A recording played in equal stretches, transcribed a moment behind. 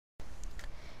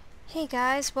Hey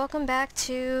guys, welcome back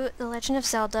to The Legend of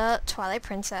Zelda Twilight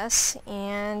Princess,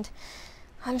 and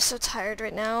I'm so tired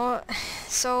right now.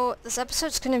 So this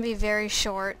episode's going to be very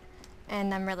short,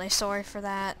 and I'm really sorry for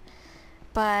that,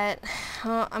 but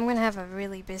I'm going to have a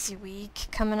really busy week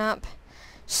coming up.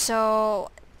 So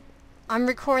I'm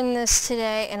recording this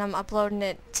today, and I'm uploading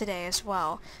it today as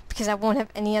well, because I won't have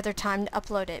any other time to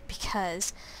upload it,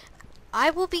 because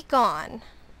I will be gone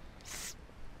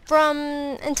from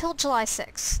until July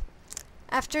 6th.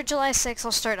 After July 6th,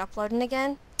 I'll start uploading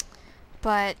again,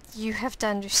 but you have to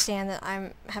understand that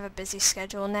I have a busy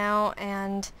schedule now,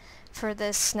 and for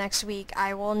this next week,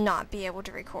 I will not be able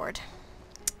to record.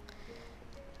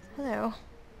 Hello.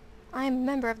 I'm a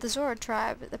member of the Zora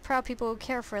tribe, the proud people who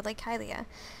care for Lake Hylia.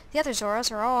 The other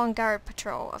Zoras are all on guard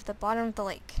patrol of the bottom of the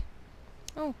lake.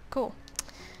 Oh, cool.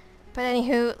 But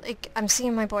anywho, I'm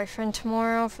seeing my boyfriend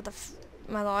tomorrow for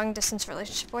my long-distance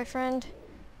relationship boyfriend.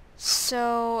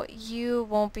 So you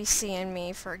won't be seeing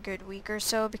me for a good week or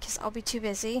so because I'll be too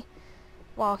busy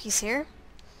while he's here.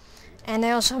 And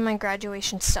I also have my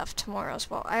graduation stuff tomorrow as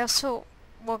well. I also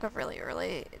woke up really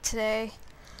early today.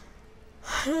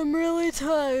 I'm really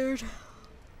tired.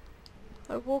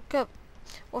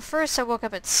 First I woke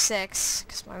up at 6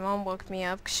 because my mom woke me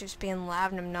up because she was being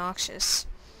loud and obnoxious.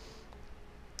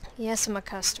 Yes, I'm a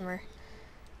customer.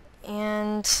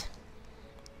 And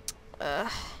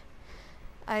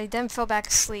I then fell back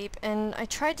asleep, and I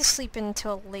tried to sleep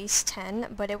until at least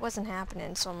 10, but it wasn't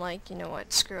happening, so I'm like, you know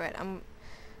what, screw it.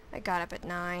 I got up at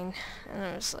 9, and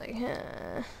I was like,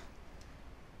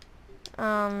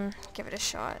 give it a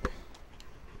shot.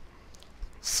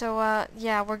 So,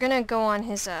 yeah, we're gonna go on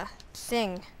his,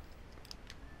 thing.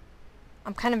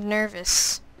 I'm kind of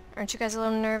nervous. Aren't you guys a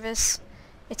little nervous?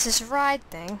 It's his ride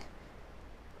thing.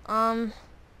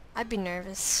 I'd be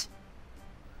nervous.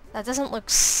 That doesn't look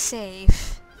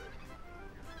safe.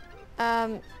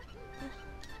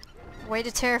 Way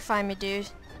to terrify me, dude.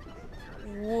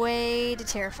 Way to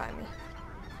terrify me.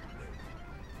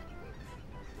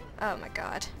 Oh my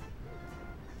god.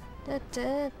 Da,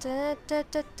 da, da, da,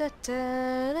 da, da,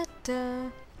 da,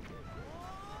 da.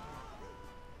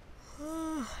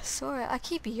 Sorry, I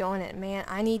keep yawning, man.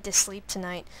 I need to sleep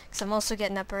tonight, because I'm also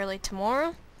getting up early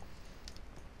tomorrow.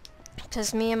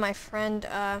 Because me and my friend,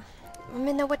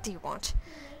 Minna, what do you want?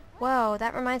 Whoa,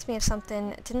 that reminds me of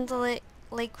something. Didn't the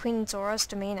Lake Queen Zora's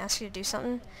domain ask you to do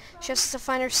something? She asked us to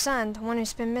find her son, the one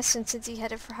who's been missing since he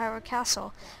headed for Hyrule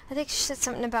Castle. I think she said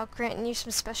something about granting you some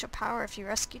special power if you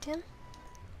rescued him.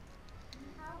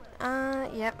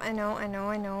 Yep, I know,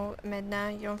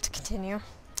 Midna, you don't have to continue.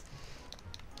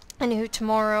 Anywho,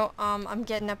 tomorrow, I'm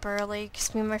getting up early,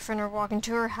 because me and my friend are walking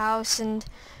to her house, and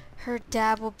her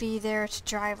dad will be there to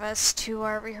drive us to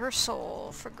our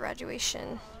rehearsal for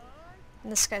graduation.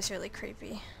 And this guy's really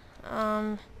creepy.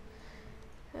 A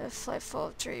flight full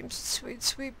of dreams, sweet,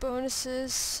 sweet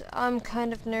bonuses. I'm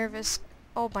kind of nervous.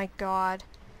 Oh my god.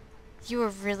 You are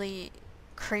really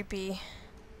creepy.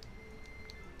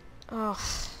 Ugh.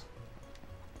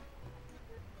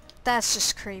 That's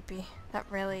just creepy. That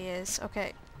really is.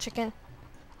 Okay, chicken.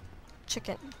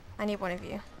 Chicken. I need one of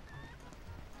you.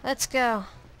 Let's go.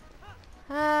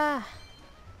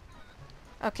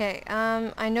 Okay,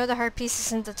 I know the heart piece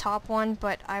isn't the top one,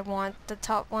 but I want the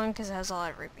top one because it has a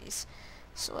lot of rupees.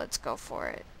 So let's go for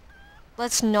it.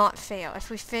 Let's not fail. If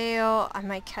we fail, I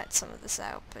might cut some of this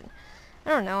out, but I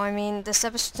don't know. I mean, this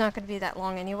episode's not going to be that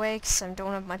long anyway because I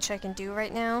don't have much I can do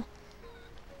right now.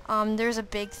 There's a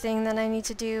big thing that I need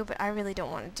to do, but I really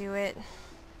don't want to do it.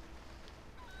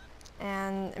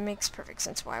 And it makes perfect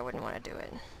sense why I wouldn't want to do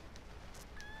it.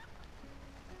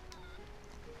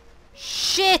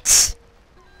 Shit!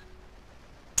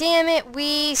 Damn it,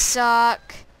 we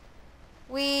suck.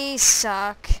 We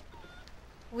suck.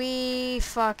 We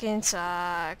fucking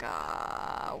suck.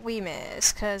 We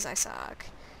miss, cause I suck.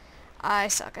 I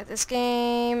suck at this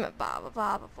game. Blah, blah,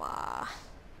 blah, blah, blah.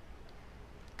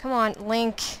 Come on,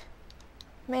 Link.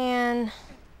 Man.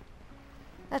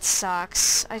 That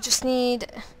sucks. I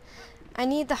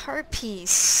need the heart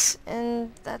piece,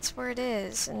 and that's where it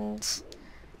is, and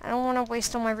I don't want to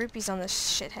waste all my rupees on this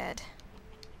shithead.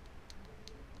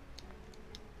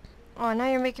 Oh,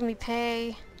 now you're making me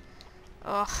pay.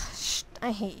 Ugh,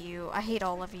 I hate you. I hate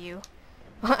all of you.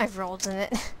 I've rolled in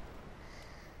it.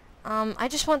 I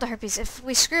just want the heart piece. If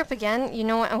we screw up again, you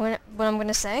know what I'm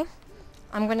gonna say?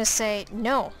 I'm gonna say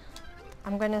no.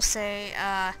 I'm gonna say,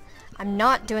 I'm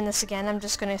not doing this again. I'm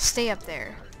just gonna stay up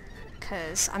there.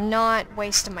 'Cause I'm not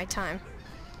wasting my time.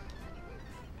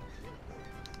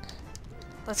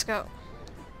 Let's go.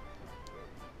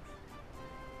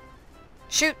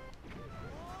 Shoot!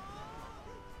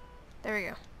 There we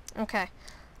go. Okay.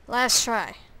 Last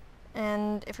try.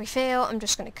 And if we fail, I'm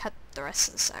just gonna cut the rest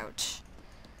of this out.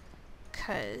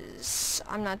 Because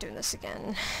I'm not doing this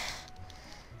again.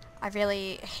 I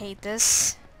really hate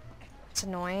this. It's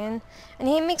annoying. And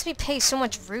he makes me pay so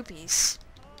much rupees.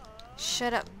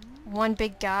 Shut up. One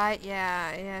big guy?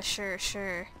 Yeah, sure.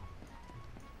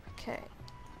 Okay.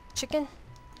 Chicken?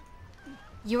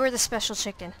 You are the special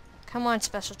chicken. Come on,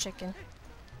 special chicken.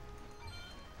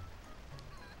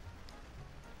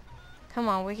 Come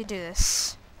on, we can do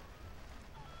this.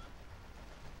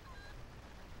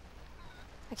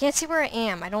 I can't see where I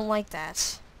am. I don't like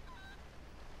that.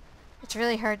 It's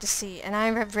really hard to see, and I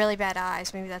have really bad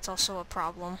eyes. Maybe that's also a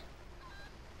problem.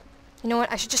 You know what?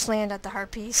 I should just land at the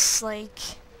heart piece. Like,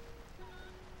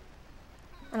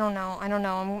 I don't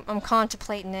know. I'm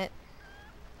contemplating it.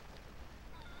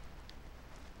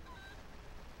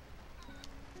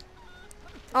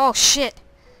 Oh shit!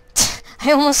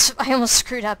 I almost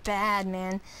screwed up bad,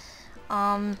 man.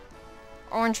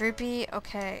 Orange rupee.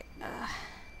 Okay.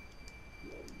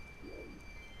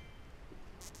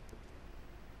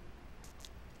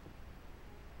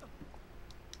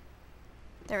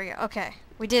 There we go. Okay.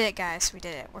 We did it, guys. We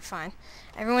did it. We're fine.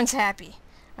 Everyone's happy.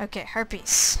 Okay, heart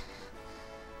piece.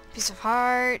 Piece of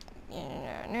heart.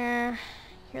 Here,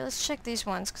 let's check these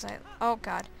ones, because oh,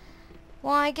 God.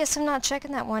 Well, I guess I'm not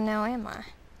checking that one now, am I?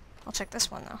 I'll check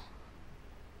this one, though.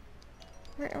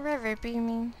 Red rupee, you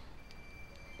mean?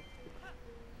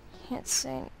 Can't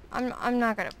say... I'm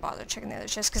not gonna bother checking the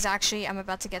others, just because actually I'm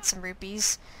about to get some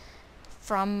rupees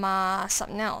from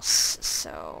something else,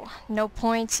 so no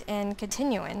point in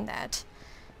continuing that.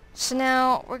 So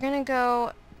now we're gonna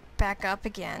go back up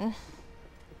again,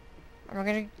 and we're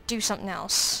gonna do something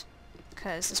else,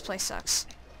 because this place sucks.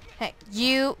 Hey,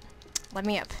 you! Let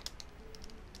me up.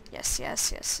 Yes.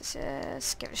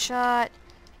 Give it a shot.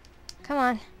 Come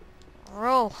on.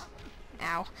 Roll.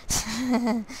 Ow.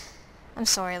 I'm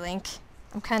sorry, Link.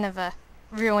 I'm kind of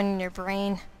ruining your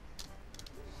brain.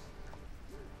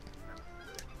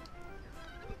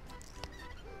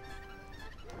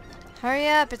 Hurry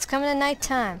up, it's coming to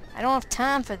nighttime. I don't have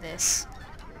time for this.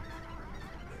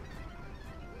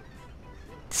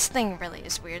 This thing really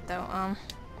is weird, though.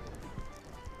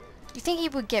 You think he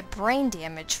would get brain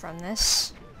damage from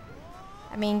this?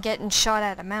 I mean, getting shot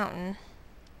at a mountain.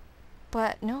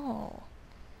 But no.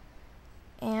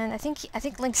 And I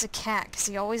think Link's a cat, because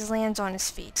he always lands on his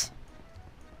feet.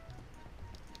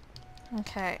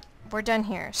 Okay, we're done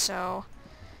here, so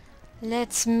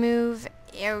let's move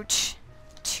out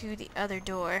to the other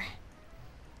door.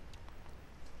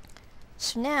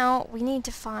 So now we need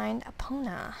to find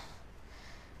Epona.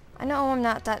 I know I'm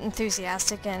not that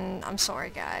enthusiastic, and I'm sorry,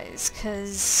 guys,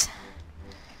 because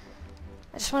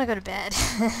I just want to go to bed.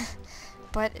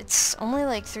 But it's only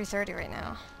like 3:30 right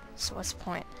now, so what's the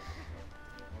point?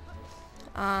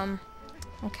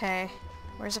 Okay,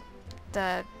 where's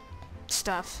the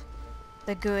stuff?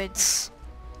 The goods.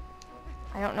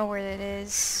 I don't know where it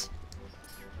is.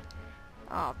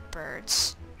 Oh,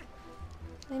 birds.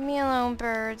 Leave me alone,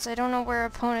 birds. I don't know where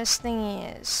Epona's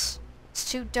thingy is. It's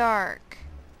too dark.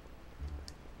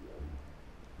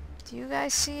 Do you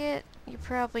guys see it? You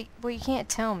probably... Well, you can't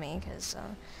tell me, because,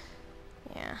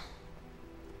 yeah.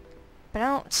 But I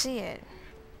don't see it.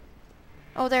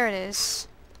 Oh, there it is.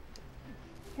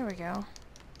 Here we go.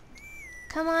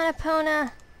 Come on,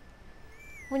 Epona.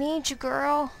 We need you,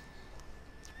 girl.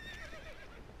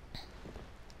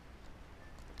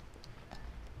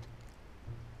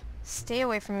 Stay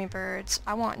away from me, birds.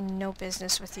 I want no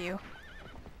business with you.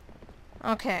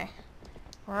 Okay.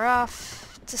 We're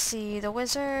off to see the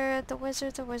Wizard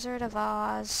of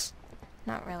Oz.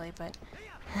 Not really, but...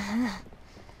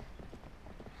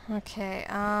 Okay,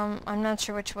 I'm not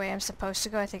sure which way I'm supposed to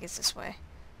go. I think it's this way.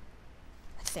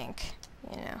 I think.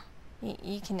 You know.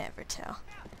 You can never tell.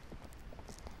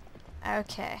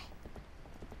 Okay.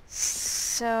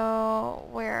 So,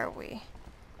 where are we?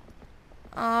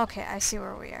 Okay, I see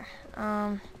where we are.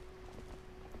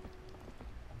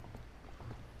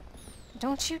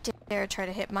 Don't you dare try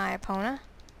to hit my Epona.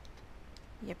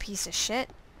 You piece of shit.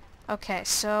 Okay,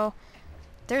 so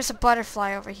there's a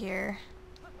butterfly over here.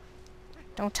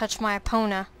 Don't touch my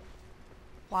Epona.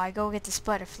 Why, go get this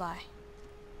butterfly.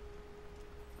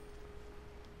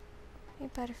 Hey,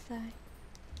 butterfly.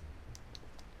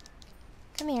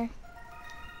 Come here.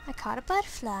 I caught a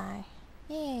butterfly.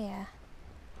 Yeah.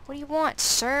 What do you want,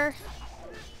 sir?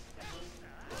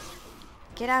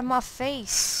 Get out of my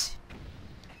face.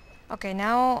 Okay,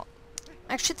 now...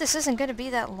 Actually, this isn't going to be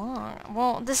that long.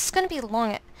 Well, this is going to be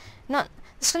long... Not...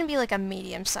 This is going to be like a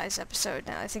medium-sized episode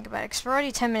now that I think about it, because we're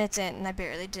already 10 minutes in and I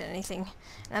barely did anything.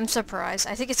 And I'm surprised.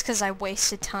 I think it's because I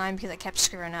wasted time because I kept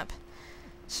screwing up.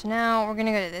 So now we're going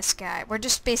to go to this guy. We're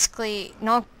just basically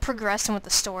not progressing with the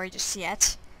story just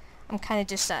yet. I'm kind of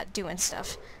just doing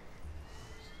stuff.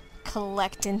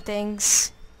 Collecting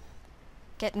things.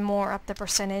 Getting more up the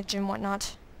percentage and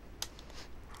whatnot.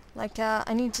 Like,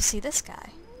 I need to see this guy.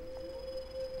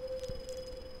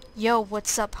 Yo,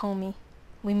 what's up, homie?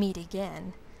 We meet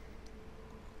again.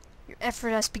 Your effort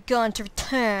has begun to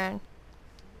return.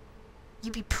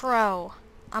 You be pro.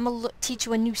 I'ma teach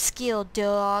you a new skill,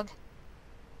 dog.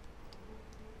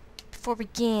 Before we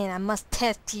begin, I must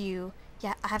test you.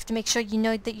 Yeah, I have to make sure you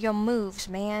know that your moves,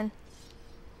 man.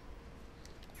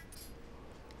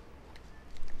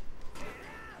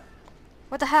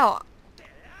 What the hell?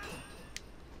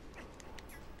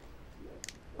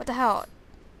 What the hell?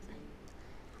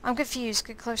 I'm confused.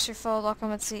 Get closer, fold, lock on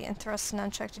with C, and thrust and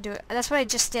uncheck to do it. That's what I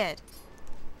just did.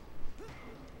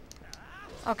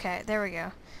 Okay, there we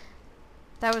go.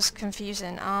 That was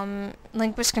confusing.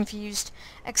 Link was confused.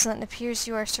 Excellent. It appears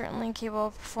you are certainly capable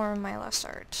of performing my last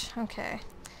art. Okay.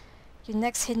 Your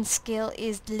next hidden skill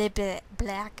is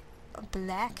back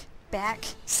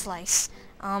slice.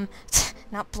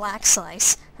 Not black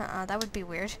slice. That would be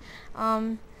weird.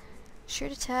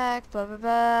 Shoot attack, blah blah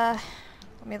blah.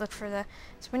 Let me look for the...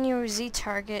 It's when you Z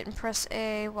target and press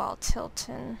A while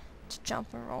tilting to jump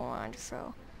and roll on your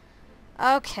foe.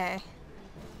 Okay.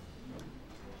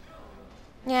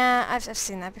 Yeah, I've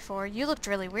seen that before. You looked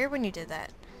really weird when you did that.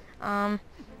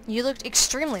 You looked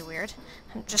extremely weird.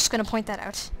 I'm just gonna point that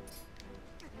out.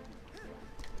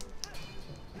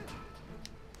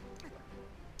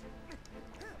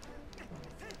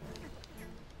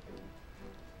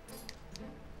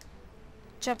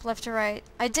 Jump left to right.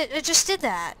 I just did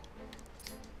that.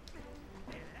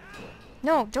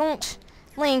 No, don't.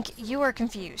 Link, you are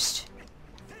confused.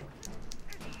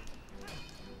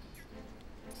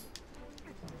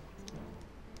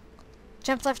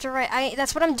 Jump left to right.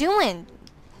 That's what I'm doing.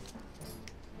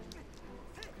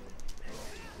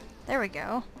 There we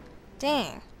go.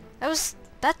 Dang. That's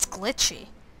glitchy.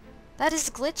 That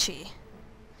is glitchy.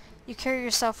 You carry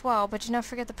yourself well, but do not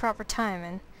forget the proper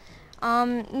timing.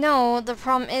 No, the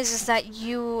problem is that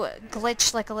you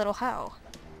glitch like a little hoe.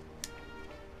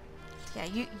 Yeah,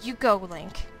 you go,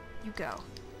 Link. You go.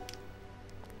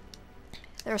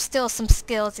 There are still some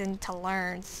skills in to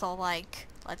learn, so like,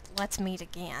 let's meet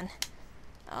again.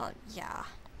 Yeah.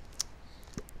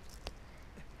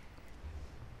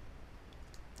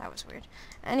 That was weird.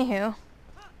 Anywho,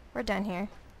 we're done here.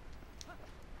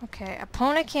 Okay,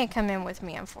 opponent can't come in with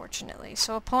me, unfortunately.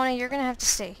 So opponent, you're gonna have to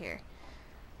stay here.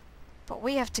 But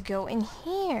we have to go in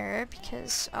here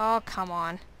because... Oh, come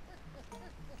on.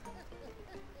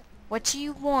 What do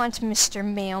you want, Mr.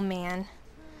 Mailman?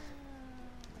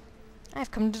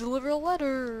 I've come to deliver a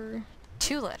letter.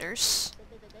 2 letters.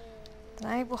 Then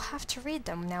I will have to read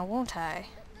them now, won't I?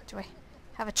 Do I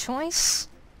have a choice?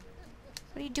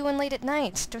 What are you doing late at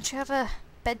night? Don't you have a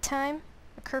bedtime?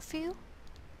 A curfew?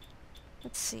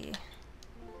 Let's see.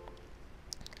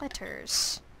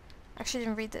 Letters. Actually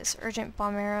didn't read this. Urgent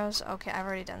bomb arrows. Okay, I've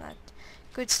already done that.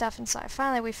 Good stuff inside.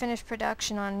 Finally, we finished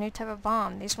production on a new type of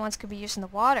bomb. These ones could be used in the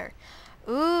water.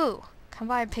 Ooh! Come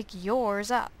by and pick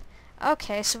yours up.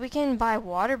 Okay, so we can buy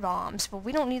water bombs, but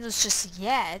we don't need those just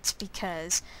yet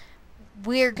because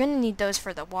we're gonna need those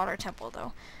for the water temple,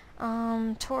 though.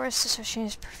 Tourist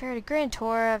associations prefer a grand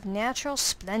tour of natural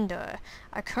splendor.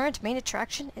 Our current main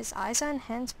attraction is Eyes on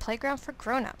Hand's Playground for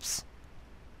Grown-Ups.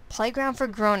 Playground for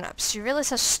grown-ups. You realize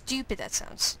how stupid that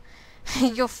sounds.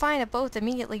 You'll find a boat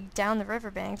immediately down the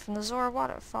riverbank from the Zora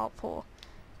waterfall pool.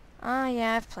 Ah,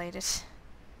 yeah, I've played it.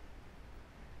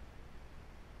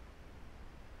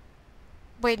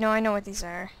 Wait, no, I know what these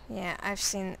are. Yeah, I've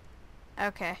seen...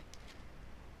 Okay.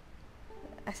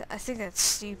 I think that's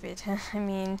stupid. I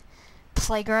mean,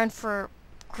 playground for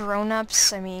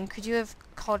grown-ups? I mean, could you have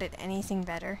called it anything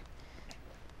better?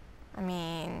 I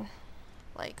mean...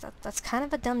 Like, that's kind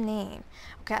of a dumb name.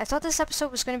 Okay, I thought this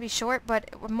episode was going to be short,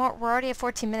 but we're already at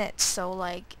 14 minutes, so,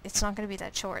 like, it's not going to be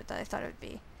that short that I thought it would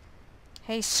be.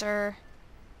 Hey, sir.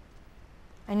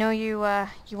 I know you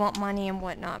want money and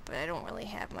whatnot, but I don't really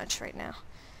have much right now.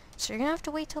 So you're going to have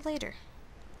to wait till later.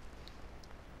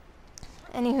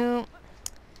 Anywho,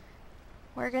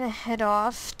 we're going to head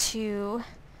off to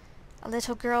a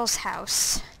little girl's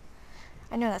house.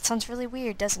 I know, that sounds really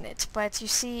weird, doesn't it? But you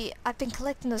see, I've been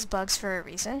collecting those bugs for a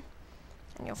reason.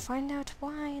 And you'll find out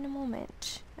why in a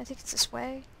moment. I think it's this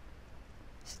way.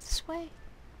 Is it this way?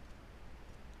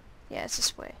 Yeah, it's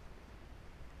this way.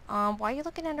 Why are you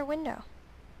looking at her window?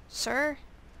 Sir?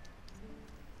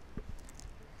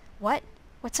 What?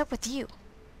 What's up with you?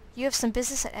 You have some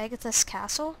business at Agithas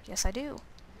castle? Yes, I do.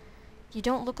 You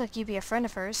don't look like you'd be a friend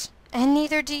of hers. And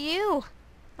neither do you!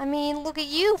 I mean, look at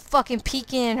you fucking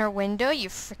peeking in her window, you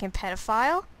freaking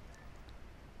pedophile.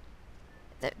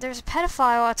 There's a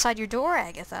pedophile outside your door,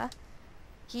 Agitha.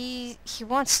 He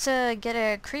wants to get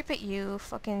a creep at you,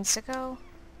 fucking sicko.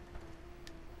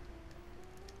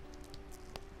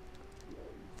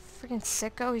 Freaking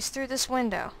sicko, he's through this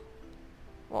window.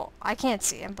 Well, I can't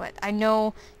see him, but I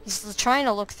know he's trying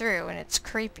to look through, and it's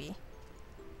creepy.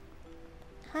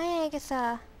 Hi,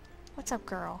 Agitha. What's up,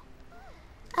 girl?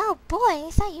 Oh boy, I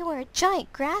thought you were a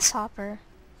giant grasshopper.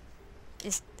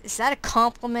 Is that a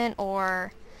compliment,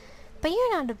 or... But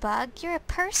you're not a bug, you're a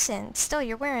person. Still,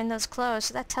 you're wearing those clothes,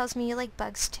 so that tells me you like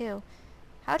bugs too.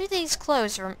 How do these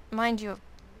clothes remind you of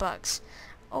bugs?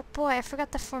 Oh boy, I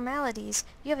forgot the formalities.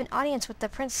 You have an audience with the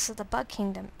Princess of the Bug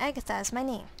Kingdom. Agitha is my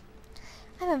name.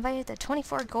 I've invited the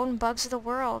 24 golden bugs of the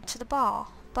world to the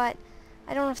ball, but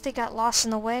I don't know if they got lost in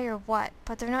the way or what,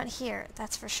 but they're not here,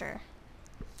 that's for sure.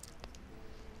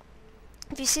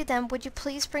 If you see them, would you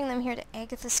please bring them here to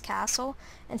Agithas Castle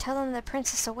and tell them the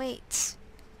princess awaits?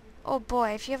 Oh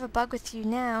boy, if you have a bug with you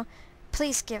now,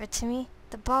 please give it to me.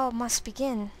 The ball must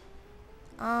begin.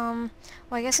 Well,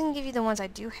 I guess I can give you the ones I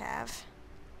do have.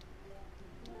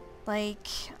 Like,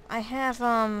 I have,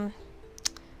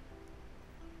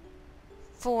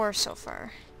 4 so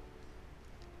far.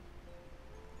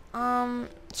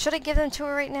 Should I give them to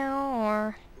her right now,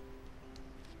 or...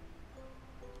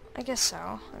 I guess so.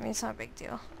 I mean, it's not a big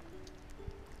deal.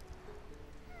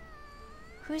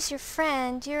 Who's your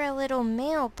friend? You're a little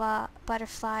male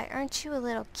butterfly. Aren't you a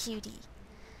little cutie?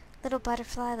 Little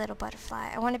butterfly,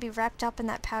 I want to be wrapped up in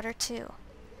that powder too.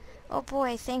 Oh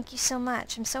boy, thank you so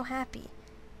much. I'm so happy.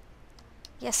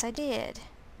 Yes, I did.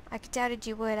 I doubted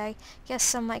you would. I guess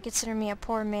some might consider me a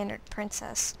poor-mannered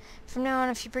princess. From now on,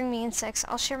 if you bring me insects,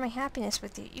 I'll share my happiness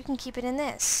with you. You can keep it in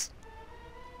this.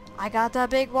 I got the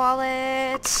big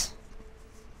wallet!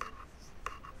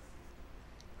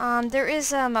 There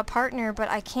is, a partner, but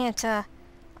I can't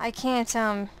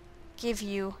give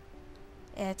you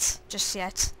it just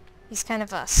yet. He's kind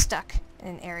of, stuck in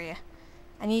an area.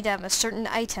 I need, a certain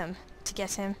item to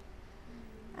get him.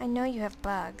 I know you have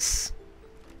bugs.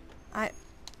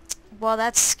 Well,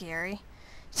 that's scary.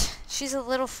 She's a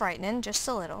little frightening, just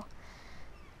a little.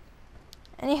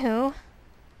 Anywho,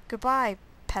 goodbye,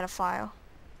 pedophile.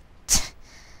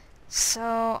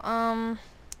 So,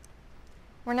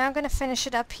 we're now going to finish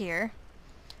it up here.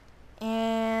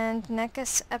 And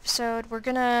next episode, we're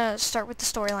going to start with the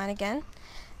storyline again.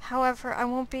 However, I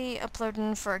won't be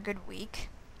uploading for a good week.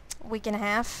 Week and a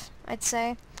half, I'd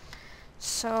say.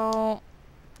 So,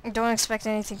 don't expect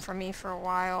anything from me for a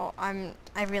while.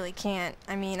 I really can't.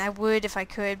 I mean, I would if I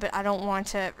could, but I don't want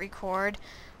to record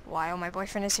while my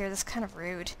boyfriend is here. That's kind of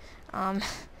rude.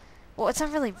 Well, it's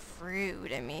not really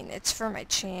rude. I mean, it's for my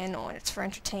channel and it's for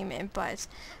entertainment, but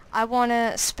I want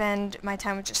to spend my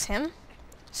time with just him.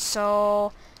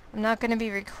 So, I'm not going to be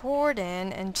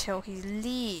recording until he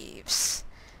leaves.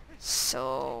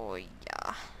 So,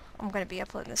 yeah. I'm going to be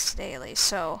uploading this daily.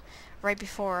 So, right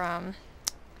before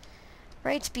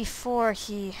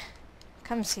he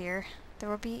comes here, there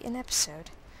will be an episode.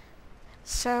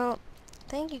 So,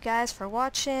 thank you guys for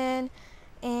watching,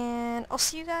 and I'll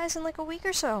see you guys in like a week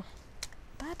or so.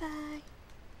 Bye-bye.